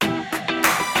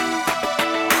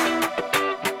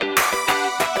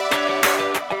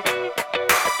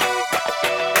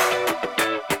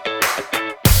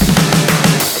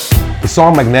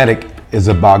song Magnetic is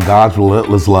about God's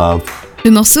relentless love.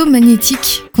 Le morceau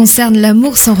Magnétique concerne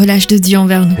l'amour sans relâche de Dieu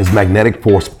envers nous. His magnetic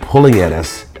force pulling at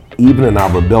us, even in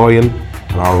our rebellion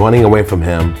and our running away from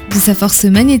Him. De sa force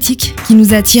magnétique qui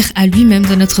nous attire à lui-même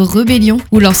dans notre rébellion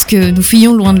ou lorsque nous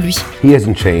fuyons loin de lui. He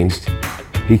hasn't changed.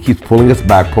 He keeps pulling us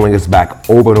back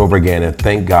over and over again, and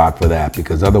thank God for that,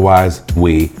 because otherwise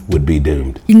we would be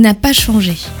doomed. Il n'a pas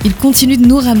changé. Il continue de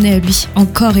nous ramener à lui,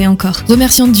 encore et encore.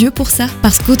 Remercions Dieu pour ça,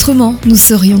 parce qu'autrement, nous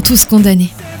serions tous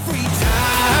condamnés.